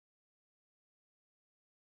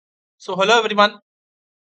So hello everyone,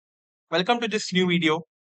 welcome to this new video.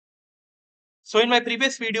 So in my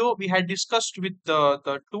previous video, we had discussed with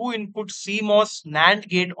the two input CMOS NAND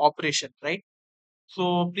gate operation, right?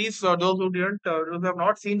 So please, those who have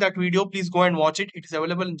not seen that video, please go and watch it. It is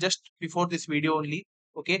available just before this video only.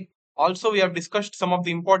 Okay. Also, we have discussed some of the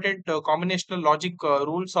important combinational logic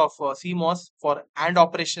rules of CMOS for AND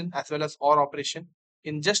operation as well as OR operation.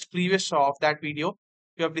 In just previous of that video,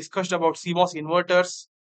 we have discussed about CMOS inverters,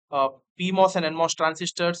 uh, PMOS and NMOS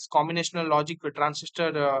transistors, combinational logic with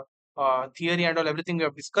transistor theory and all everything we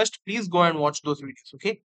have discussed. Please go and watch those videos.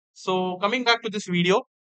 Okay. So coming back to this video,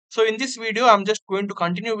 so in this video, I'm just going to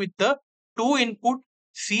continue with the two input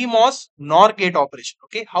CMOS NOR gate operation.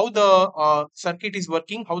 Okay, how the circuit is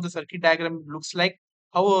working, how the circuit diagram looks like,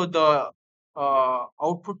 how the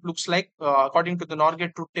output looks like according to the NOR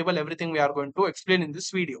gate truth table. Everything we are going to explain in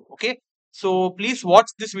this video. Okay, so please watch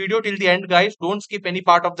this video till the end, guys. Don't skip any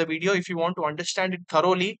part of the video if you want to understand it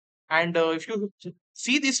thoroughly. And if you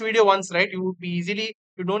see this video once, right, you would be easily.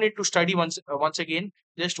 You don't need to study once again.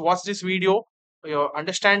 Just watch this video,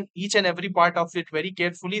 understand each and every part of it very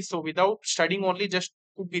carefully. So without studying only, just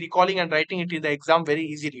could be recalling and writing it in the exam very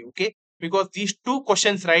easily. Okay, because these two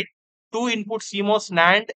questions, right, two input CMOS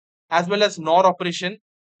NAND as well as NOR operation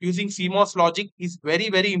using CMOS logic is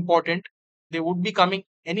very important. They would be coming.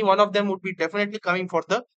 Any one of them would be definitely coming for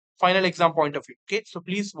the final exam point of view. Okay, so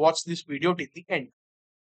please watch this video till the end.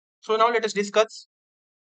 So now let us discuss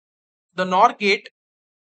the NOR gate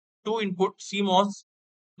two input CMOS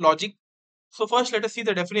logic. So first let us see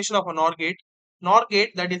the definition of a NOR gate. NOR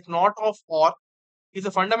gate, that is not of OR, is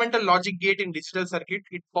a fundamental logic gate in digital circuit.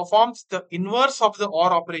 It performs the inverse of the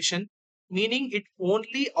OR operation, meaning it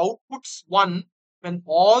only outputs 1 when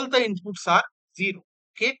all the inputs are 0.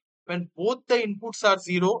 Okay, when both the inputs are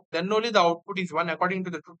 0, then only the output is 1 according to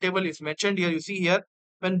the truth table is mentioned here. You see here,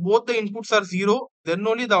 when both the inputs are 0, then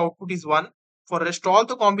only the output is 1. For rest all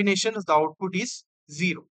the combinations, the output is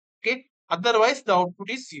 0. Okay, otherwise the output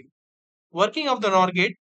is 0. Working of the NOR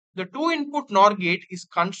gate, the two input NOR gate is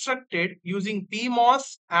constructed using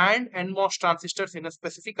PMOS and NMOS transistors in a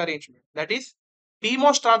specific arrangement. That is,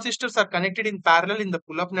 PMOS transistors are connected in parallel in the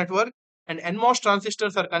pull up network and NMOS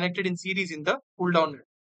transistors are connected in series in the pull down network.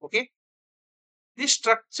 Okay. This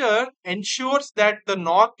structure ensures that the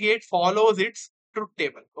NOR gate follows its truth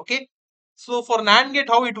table. Okay. So for NAND gate,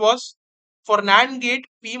 how it was? For NAND gate,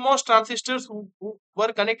 PMOS transistors who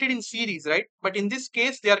were connected in series, right? But in this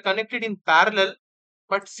case, they are connected in parallel.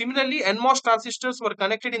 But similarly, NMOS transistors were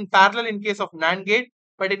connected in parallel in case of NAND gate.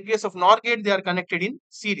 But in case of NOR gate, they are connected in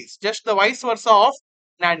series. Just the vice versa of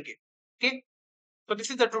NAND gate. Okay. So this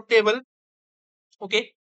is the truth table.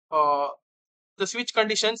 Okay. Uh, the switch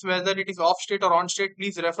conditions, whether it is off state or on state,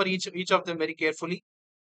 please refer each of them very carefully.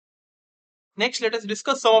 Next, let us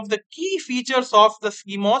discuss some of the key features of the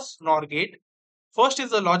CMOS NOR gate. First is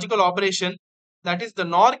the logical operation, that is the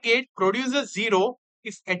NOR gate produces 0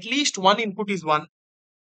 if at least one input is 1.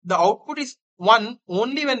 The output is 1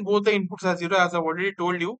 only when both the inputs are 0, as I already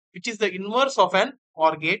told you, which is the inverse of an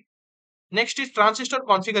OR gate. Next is transistor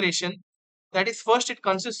configuration, that is first it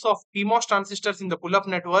consists of PMOS transistors in the pull-up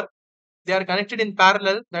network. They are connected in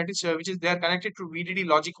parallel, that is which is they are connected to VDD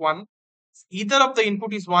logic 1. Either of the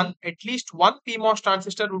input is 1, at least one PMOS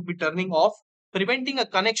transistor would be turning off, preventing a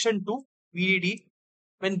connection to VDD.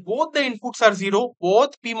 When both the inputs are 0,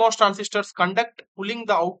 both PMOS transistors conduct, pulling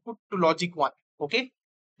the output to logic 1. Okay.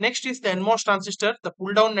 Next is the NMOS transistor, the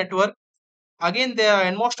pull down network. Again, the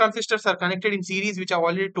NMOS transistors are connected in series, which I've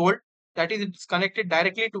already told. That is, it's connected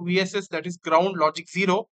directly to VSS, that is ground logic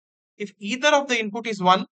 0. If either of the input is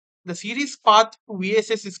 1, the series path to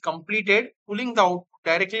VSS is completed, pulling the output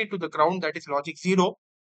directly to the ground, that is logic 0.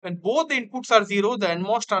 When both the inputs are 0, the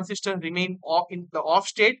NMOS transistor remain off in the off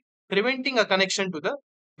state, preventing a connection to the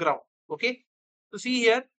ground. Okay. So see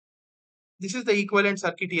here, this is the equivalent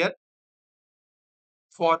circuit here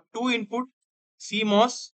for two input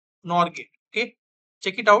CMOS NOR gate. Okay.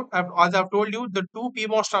 Check it out. As I've told you, the two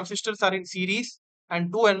PMOS transistors are in series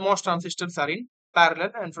and two NMOS transistors are in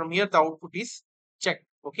parallel. And from here, the output is checked.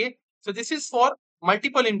 Okay. So this is for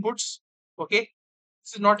multiple inputs. Okay.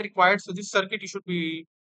 This is not required. So this circuit you should be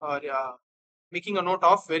making a note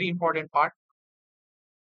of, very important part.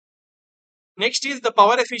 Next is the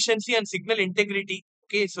power efficiency and signal integrity.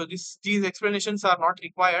 Okay, so these explanations are not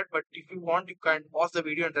required, but if you want, you can pause the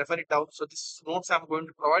video and refer it down. So this notes I'm going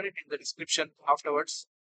to provide it in the description afterwards.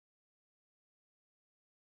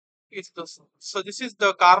 So this is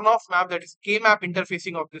the Karnoff map, that is K-map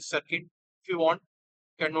interfacing of this circuit. If you want,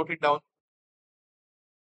 you can note it down.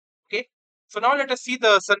 Okay. So now let us see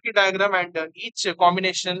the circuit diagram and each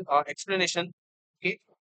combination explanation. Okay.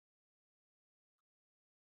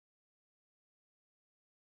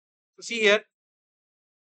 See here,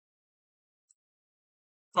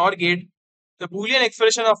 NOR gate. The Boolean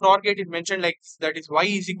expression of NOR gate is mentioned like this, that is y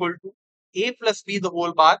is equal to a plus b the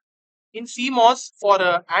whole bar. In CMOS, for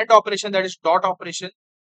a AND operation, that is dot operation,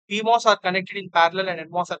 PMOS are connected in parallel and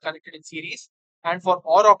NMOS are connected in series. And for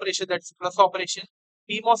OR operation, that's plus operation,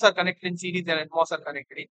 PMOS are connected in series and NMOS are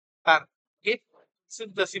connected in parallel. Okay, this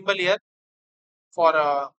is the symbol here for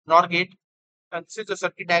NOR gate. And this is the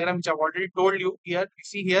circuit diagram which I've already told you here. You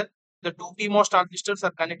see here, the two PMOS transistors are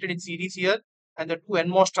connected in series here, and the two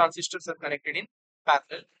NMOS transistors are connected in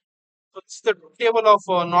parallel. So this is the truth table of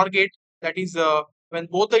NOR gate. That is, when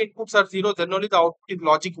both the inputs are 0, then only the output is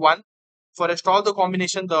logic 1. For rest all the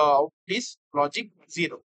combination, the output is logic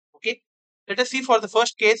 0. Okay. Let us see for the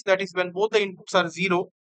first case, that is when both the inputs are 0,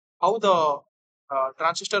 how the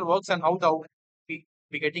transistor works and how the output be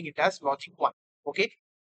getting it as logic 1. Okay.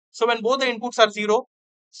 So when both the inputs are 0,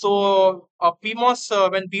 so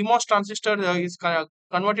PMOS, when PMOS transistor is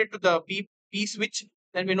converted to the P switch,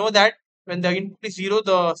 then we know that when the input is 0,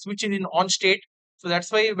 the switch is in on state. So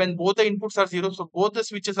that's why when both the inputs are 0, so both the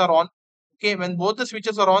switches are on. Okay, when both the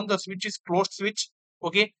switches are on, the switch is closed switch.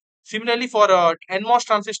 Okay. Similarly, for NMOS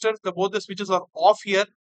transistors, both the switches are off here.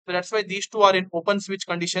 So that's why these two are in open switch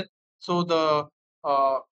condition. So the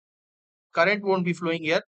uh, current won't be flowing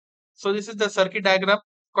here. So this is the circuit diagram.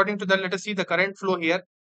 According to that, let us see the current flow here.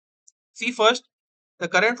 See first, the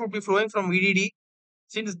current would be flowing from VDD.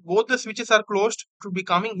 Since both the switches are closed, it would be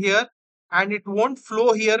coming here, and it won't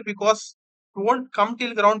flow here because it won't come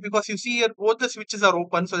till ground, because you see here both the switches are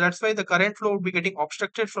open. So that's why the current flow would be getting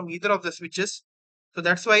obstructed from either of the switches. So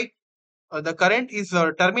that's why the current is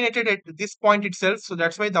terminated at this point itself. So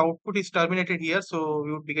that's why the output is terminated here. So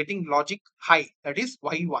we would be getting logic high, that is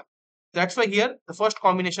Y1. That's why here the first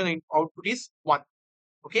combination in output is 1.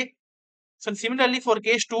 Okay. So similarly for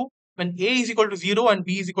case 2, when A is equal to 0 and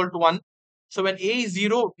B is equal to 1. So when A is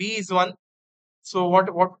 0, B is 1. So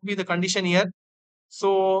what would be the condition here?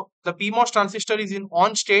 So the PMOS transistor is in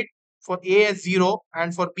on state for A as 0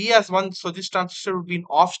 and for B as 1. So this transistor would be in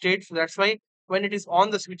off state. So that's why when it is on,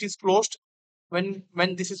 the switch is closed. When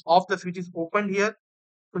this is off, the switch is opened here.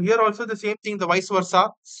 So here also the same thing, the vice versa.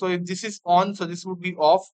 So if this is on, so this would be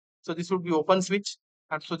off. So this would be open switch.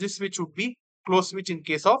 And so this switch would be closed switch in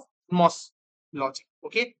case of MOS logic.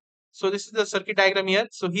 Okay. So this is the circuit diagram here.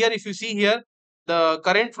 So here, if you see here, the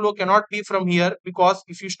current flow cannot be from here, because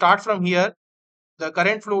if you start from here, the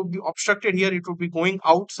current flow would be obstructed here. It would be going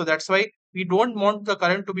out. So that's why we don't want the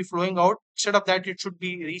current to be flowing out. Instead of that, it should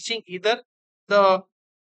be reaching either the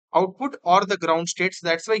output or the ground states.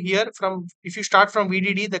 That's why here, from if you start from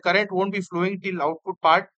VDD, the current won't be flowing till output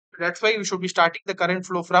part. That's why we should be starting the current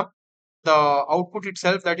flow from the output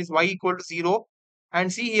itself, that is y equal to 0.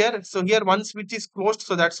 And see here, so here one switch is closed.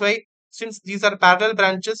 So that's why, since these are parallel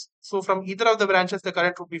branches, so from either of the branches the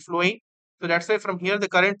current would be flowing. So that's why from here the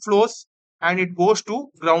current flows and it goes to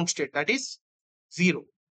ground state, that is 0.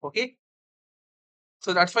 Okay.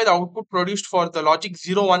 So that's why the output produced for the logic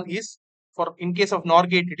 0 1 is, for in case of NOR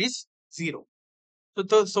gate, it is 0.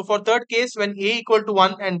 So for third case, when A equal to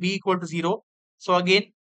 1 and B equal to 0. So again,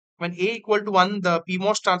 when A equal to 1, the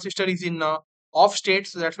PMOS transistor is in off state.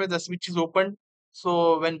 So that's why the switch is open.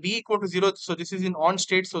 So when B equal to 0, so this is in on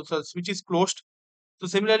state. So the switch is closed. So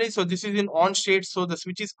similarly, so this is in on state. So the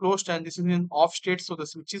switch is closed, and this is in off state. So the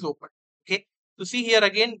switch is open. Okay. So see here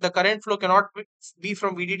again, the current flow cannot be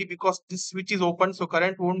from VDD because this switch is open. So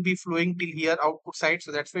current won't be flowing till here output side.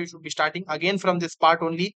 So that's why we should be starting again from this part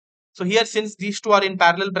only. So here, since these two are in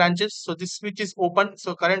parallel branches, so this switch is open,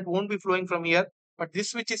 so current won't be flowing from here, but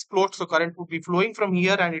this switch is closed, so current would be flowing from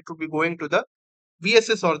here and it would be going to the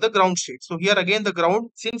VSS or the ground state. So here again the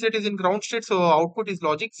ground, since it is in ground state, so output is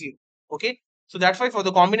logic 0. Okay. So that's why for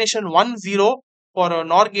the combination 1 0 for a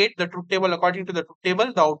NOR gate, the truth table, according to the truth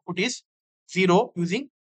table, the output is 0 using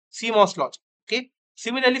CMOS logic. Okay.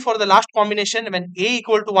 Similarly, for the last combination, when A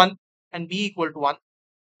equal to 1 and B equal to 1,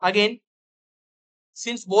 again,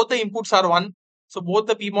 since both the inputs are 1, so both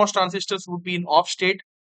the PMOS transistors would be in off state.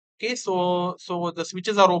 Okay, so the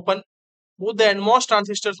switches are open. Both the NMOS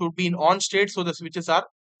transistors would be in on state, so the switches are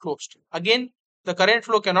closed. Again, the current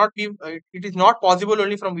flow cannot be, it is not possible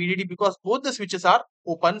only from VDD because both the switches are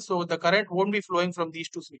open, so the current won't be flowing from these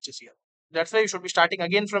two switches here. That's why you should be starting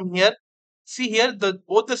again from here. See here,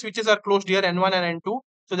 both the switches are closed here, N1 and N2.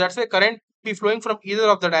 So that's why current be flowing from either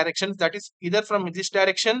of the directions, that is either from this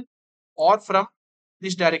direction or from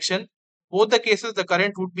this direction. Both the cases, the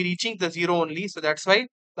current would be reaching the 0 only. So that's why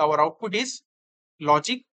our output is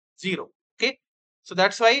logic 0. Okay. So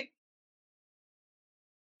that's why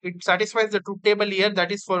it satisfies the truth table here.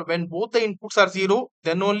 That is, for when both the inputs are 0,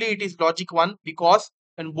 then only it is logic 1, because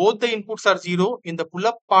when both the inputs are 0, in the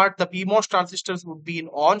pull-up part, the PMOS transistors would be in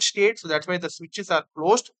on state. So that's why the switches are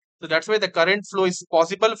closed. So that's why the current flow is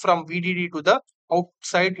possible from VDD to the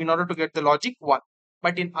outside in order to get the logic 1.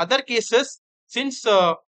 But in other cases, since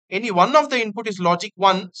any one of the input is logic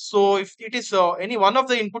 1, so if it is any one of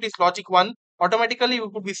the input is logic 1, automatically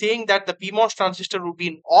we could be saying that the PMOS transistor would be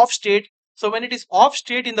in off state. So when it is off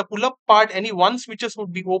state in the pull-up part, any one switches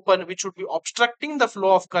would be open, which would be obstructing the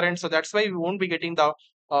flow of current. So that's why we won't be getting the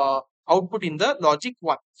output in the logic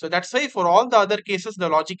 1. So that's why for all the other cases, the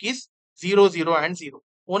logic is 0, 0 and 0.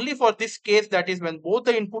 Only for this case, that is when both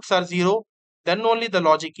the inputs are 0, then only the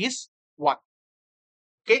logic is 1.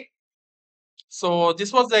 Okay. So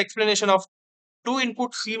this was the explanation of two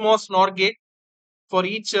input CMOS NOR gate. For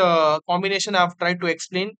each combination, I've tried to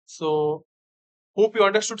explain. So hope you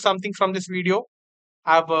understood something from this video.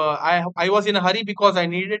 I was in a hurry because I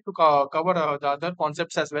needed to cover the other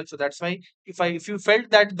concepts as well. So that's why if you felt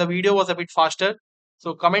that the video was a bit faster,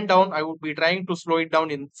 so comment down. I would be trying to slow it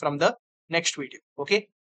down in from the next video. Okay.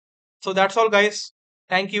 So that's all, guys.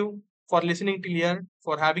 Thank you for listening till here,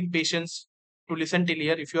 for having patience to listen till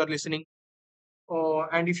here. If you are listening,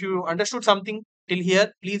 and if you understood something till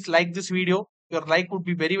here, please like this video. Your like would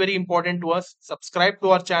be very, very important to us. Subscribe to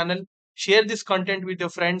our channel. Share this content with your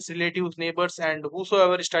friends, relatives, neighbors, and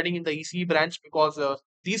whosoever is studying in the ECE branch, because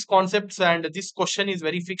these concepts and this question is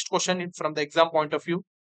very fixed question from the exam point of view.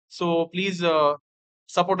 So please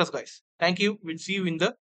support us, guys. Thank you. We'll see you in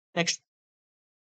the next